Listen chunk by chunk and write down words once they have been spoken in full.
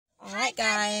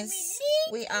Alright guys,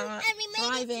 we are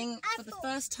driving for the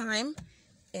first time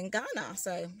in Ghana,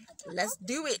 so let's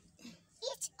do it.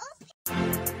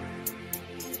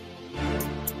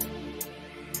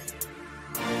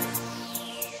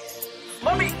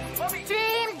 Smobby!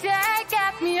 Dream that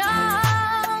got me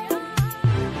on.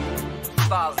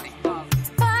 Starzy. Oh,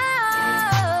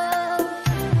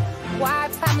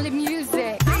 white family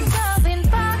music. I'm going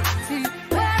back to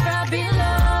where I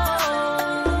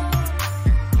belong.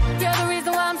 You're the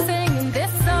reason why I'm singing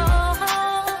this song.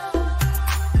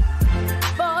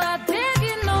 Boy, I did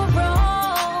you no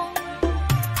wrong,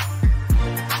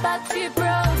 but you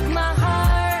broke my heart.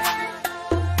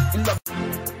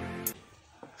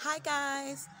 Hi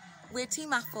guys, we're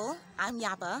Team Apple, I'm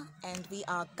Yaba, and we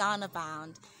are Ghana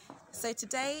bound. So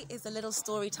today is a little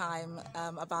story time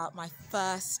about my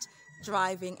first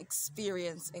driving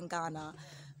experience in Ghana.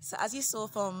 So as you saw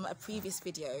from a previous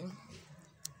video,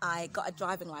 I got a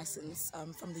driving license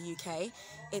from the UK.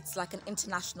 It's like an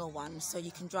international one, so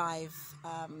you can drive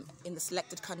in the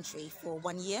selected country for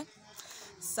 1 year.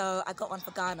 So I got one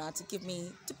for Ghana to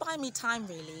buy me time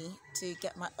really to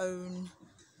get my own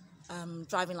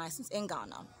driving license in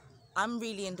Ghana. I'm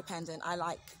really independent. I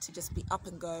like to just be up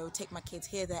and go, take my kids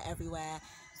here, there, everywhere.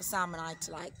 For Sam and I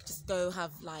to like just go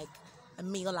have like a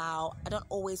meal out. I don't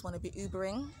always want to be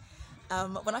Ubering.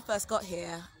 When I first got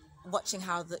here, watching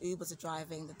how the Ubers are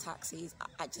driving, the taxis,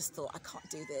 I just thought I can't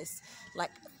do this.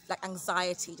 Like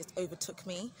anxiety just overtook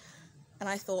me, and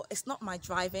I thought it's not my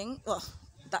driving. Well,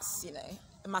 that's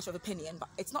a matter of opinion, but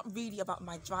it's not really about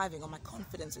my driving or my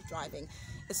confidence of driving.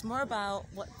 It's more about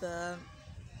what the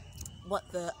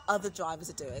other drivers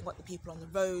are doing, what the people on the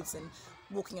roads and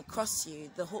walking across you,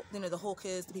 the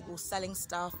hawkers, the people selling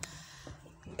stuff.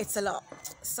 It's a lot.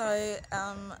 So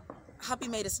hubby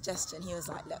made a suggestion. He was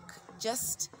like, look,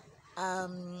 just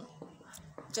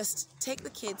take the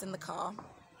kids in the car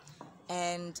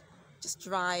and just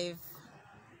drive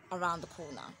around the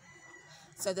corner.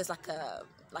 So there's like a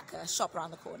shop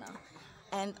around the corner,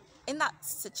 and in that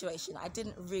situation I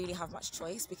didn't really have much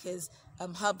choice because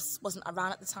Hubs wasn't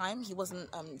around at the time. He wasn't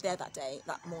there that day,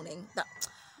 that morning,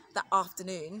 that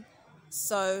afternoon.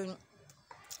 So,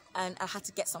 and I had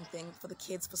to get something for the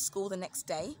kids for school the next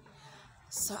day.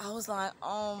 So I was like,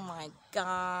 oh my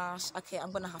gosh, okay,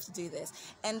 I'm gonna have to do this.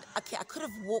 And okay, I could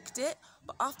have walked it,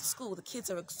 but after school the kids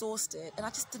are exhausted, and I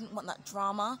just didn't want that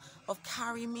drama of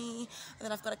carry me, and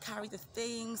then I've got to carry the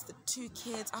things, the 2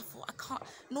 kids. I thought I can't.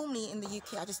 Normally in the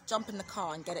UK I just jump in the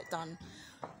car and get it done.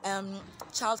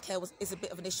 Childcare is a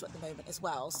bit of an issue at the moment as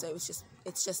well, so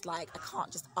it's just like I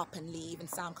can't just up and leave, and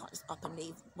Sam can't just up and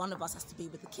leave. One of us has to be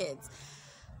with the kids.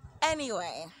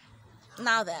 Anyway,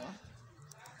 now then.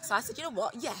 So I said, you know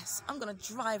what? Yes, I'm gonna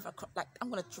drive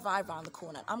around the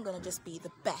corner. I'm gonna just be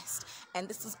the best, and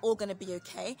this is all gonna be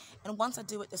okay. And once I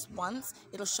do it this once,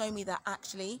 it'll show me that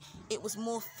actually it was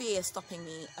more fear stopping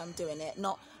me doing it,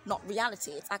 not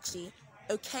reality. It's actually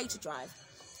okay to drive.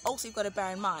 Also, you've got to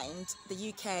bear in mind the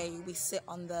UK, we sit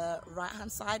on the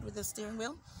right-hand side with the steering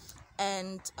wheel,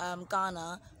 and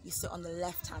Ghana, you sit on the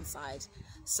left-hand side.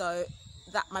 So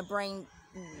that my brain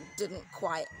didn't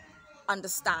quite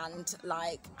understand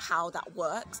like how that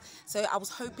works. So I was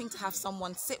hoping to have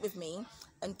someone sit with me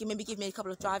and maybe give me a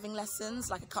couple of driving lessons,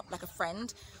 like a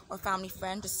friend or a family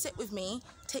friend, just sit with me,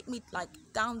 take me like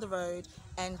down the road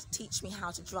and teach me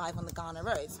how to drive on the Ghana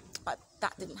roads. But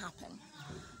that didn't happen.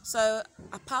 So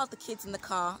I piled the kids in the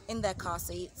car, in their car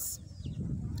seats,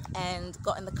 and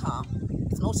got in the car.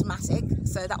 It's an automatic,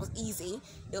 so that was easy.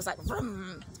 It was like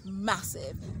vroom,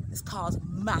 massive. This car's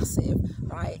massive,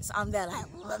 right? So I'm there like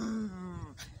vroom,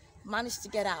 managed to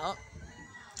get out.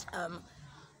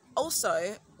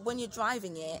 Also, when you're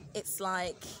driving it, it's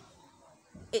like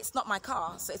it's not my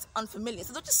car, so it's unfamiliar.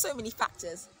 So there's just so many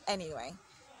factors. Anyway,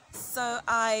 so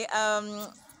I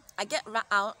get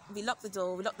out. We lock the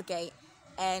door, we lock the gate,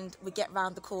 and we get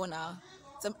round the corner.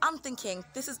 So I'm thinking,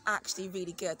 this is actually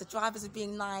really good. The drivers are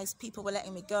being nice, people were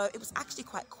letting me go. It was actually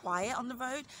quite quiet on the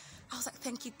road. I was like,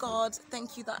 thank you, God.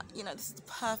 Thank you that, this is the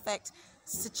perfect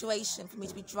situation for me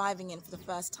to be driving in for the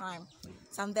first time.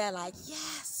 So I'm there like,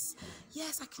 yes,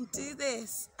 I can do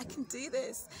this. I can do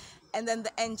this. And then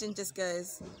the engine just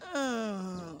goes,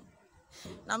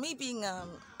 Now, me being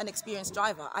an experienced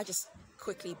driver, I just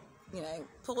quickly,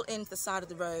 pull into the side of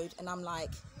the road, and I'm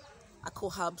like, I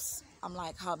call Hubs. I'm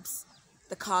like, Hubs,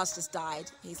 the car's just died.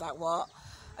 He's like, what?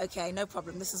 Okay, no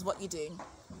problem. This is what you do.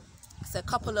 So a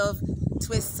couple of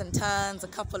twists and turns, a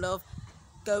couple of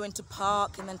go into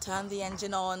park and then turn the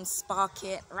engine on, spark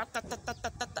it.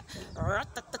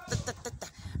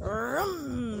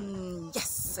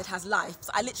 Yes. breaths, it has life.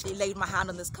 So I literally laid my hand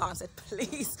on this car and said,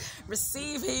 please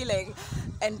receive healing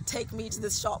and take me to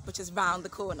this shop, which is round the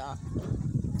corner.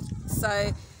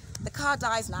 So the car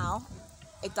dies now,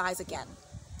 it dies again.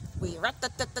 We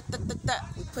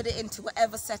put it into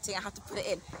whatever setting I have to put it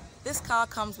in. This car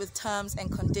comes with terms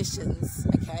and conditions,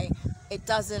 okay? It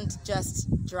doesn't just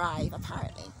drive,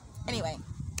 apparently. Anyway,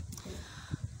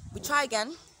 we try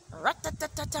again.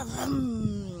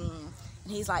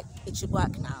 And he's like, it should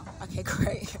work now. Okay,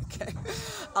 great, okay.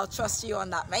 I'll trust you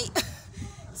on that, mate.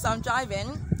 So I'm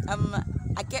driving,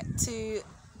 I get to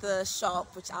the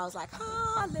shop, which I was like,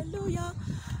 hallelujah.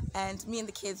 And me and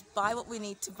the kids buy what we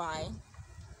need to buy.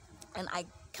 And I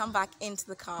come back into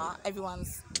the car,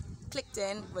 everyone's clicked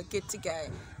in, we're good to go.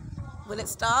 Will it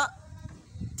start?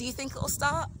 Do you think it'll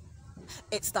start?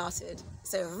 It started.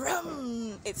 So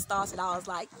it started. I was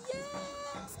like,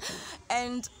 yes.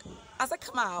 And as I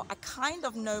come out, I kind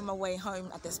of know my way home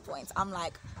at this point. I'm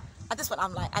like, I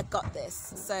got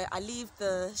this. So I leave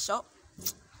the shop,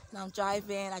 and I'm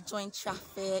driving, I join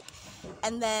traffic,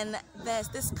 and then there's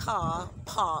this car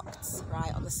parked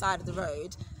right on the side of the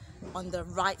road, on the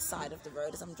right side of the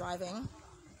road as I'm driving,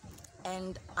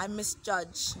 and I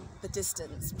misjudge the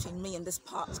distance between me and this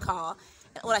parked car,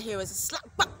 and all I hear is a slap,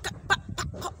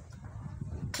 pop,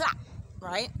 clap,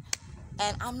 right?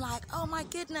 And I'm like, oh my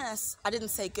goodness. I didn't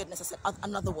say goodness, I said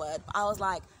another word. I was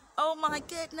like, oh my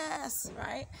goodness,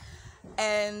 right?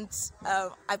 And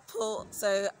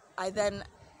I then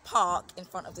park in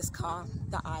front of this car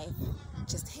that I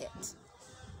just hit.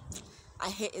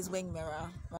 I hit his wing mirror.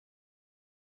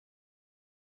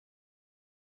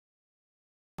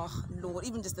 Oh Lord,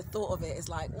 even just the thought of it is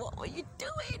like, what were you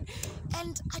doing?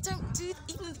 And I don't do,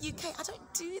 even in the UK, I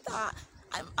don't do that.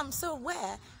 I'm so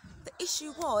aware. The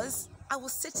issue was, I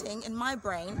was sitting in my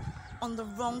brain on the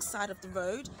wrong side of the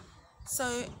road.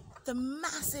 So the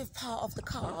massive part of the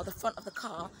car, the front of the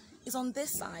car, is on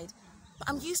this side. But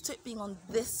I'm used to it being on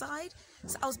this side.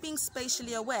 So I was being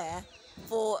spatially aware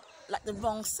for like the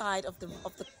wrong side of the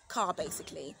car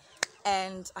basically.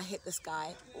 And I hit this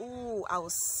guy. Ooh, I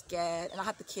was scared. And I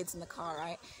had the kids in the car,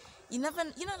 right? You know,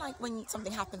 like when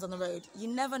something happens on the road, you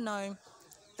never know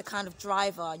the kind of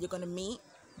driver you're going to meet.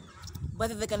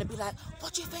 Whether they're going to be like,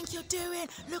 what do you think you're doing?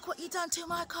 Look what you done to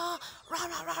my car. Rah,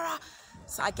 rah, rah, rah.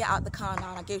 So I get out the car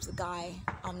now and I go to the guy.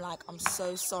 I'm like, I'm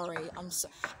so sorry.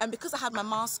 And because I had my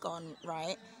mask on,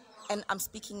 right? And I'm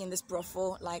speaking in this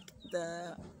brothel, like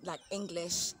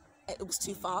English, it was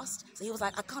too fast. So he was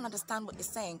like, I can't understand what you're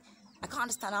saying. I can't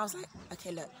understand. I was like,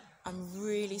 okay, look, I'm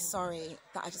really sorry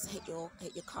that I just hit your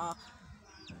car.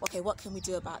 Okay, what can we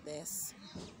do about this?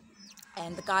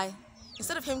 And the guy,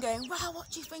 instead of him going, wow, what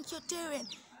do you think you're doing?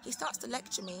 He starts to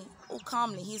lecture me all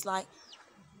calmly. He's like,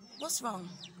 what's wrong?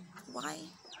 Why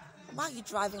are you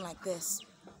driving like this?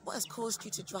 What has caused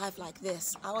you to drive like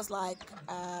this? I was like,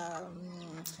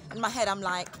 in my head, I'm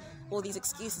like, all these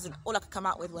excuses, and all I could come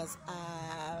out with was,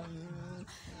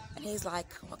 and he's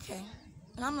like, okay.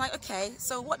 And I'm like, okay,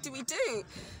 so what do we do?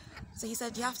 So he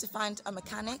said, you have to find a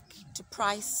mechanic to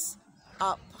price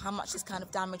up how much this kind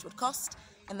of damage would cost,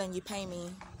 and then you pay me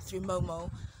through Momo.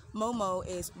 Momo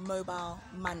is mobile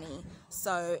money.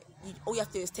 So all you have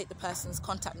to do is take the person's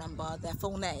contact number, their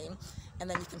full name, and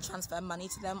then you can transfer money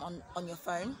to them on your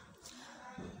phone.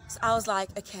 So I was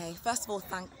like, okay, first of all,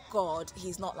 thank God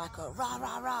he's not like a rah,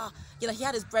 rah, rah. You know, he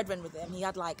had his brethren with him. He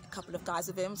had like a couple of guys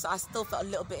with him. So I still felt a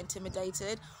little bit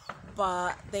intimidated,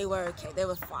 but they were okay. They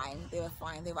were fine. They were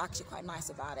fine. They were actually quite nice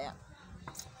about it.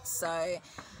 So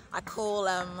I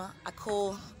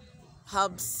call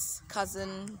Hub's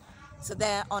cousin. So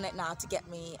they're on it now to get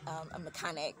me a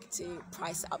mechanic to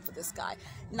price it up for this guy.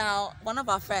 Now, one of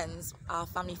our friends, our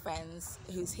family friends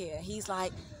who's here, he's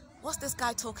like, what's this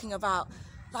guy talking about?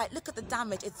 Like, look at the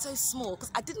damage, it's so small.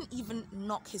 Because I didn't even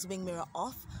knock his wing mirror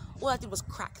off. All I did was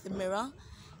crack the mirror.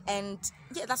 And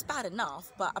yeah, that's bad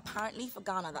enough. But apparently for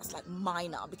Ghana, that's like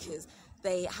minor because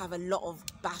they have a lot of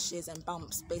bashes and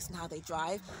bumps based on how they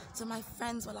drive. So my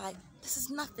friends were like, this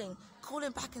is nothing. Call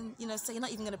him back and, you know, say you're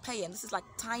not even going to pay him. This is like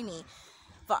tiny.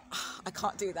 But I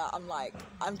can't do that.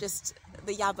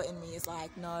 The yabba in me is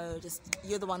like, no, just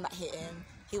you're the one that hit him.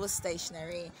 He was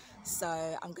stationary. So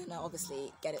I'm going to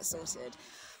obviously get it sorted.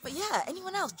 But yeah,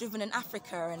 anyone else driven in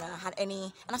Africa and had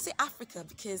any, and I say Africa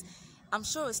because I'm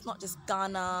sure it's not just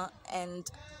Ghana, and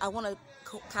I want to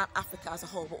count Africa as a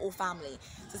whole, but all family.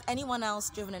 So has anyone else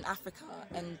driven in Africa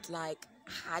and like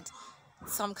had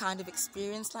some kind of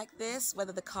experience like this,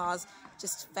 whether the cars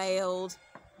just failed?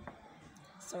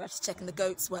 Sorry, I was checking the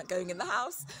goats weren't going in the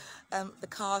house. The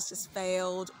cars just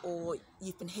failed, or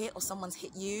you've been hit, or someone's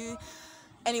hit you.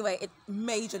 Anyway, it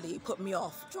majorly put me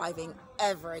off driving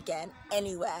ever again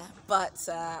anywhere. But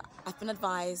I've been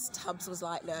advised, Hubs was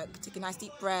like, look, take a nice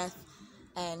deep breath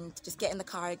and just get in the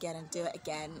car again and do it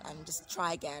again and just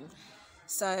try again.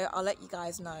 So I'll let you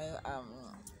guys know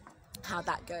how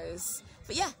that goes.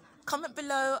 But yeah, comment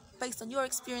below based on your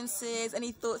experiences,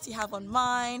 any thoughts you have on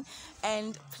mine,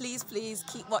 and please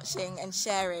keep watching and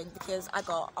sharing, because I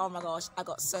got, oh my gosh, I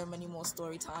got so many more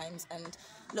story times and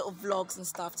little vlogs and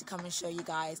stuff to come and show you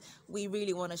guys. We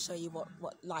really want to show you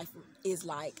what life is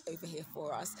like over here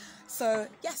for us. So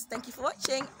yes, thank you for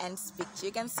watching and speak to you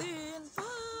again soon.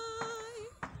 Bye.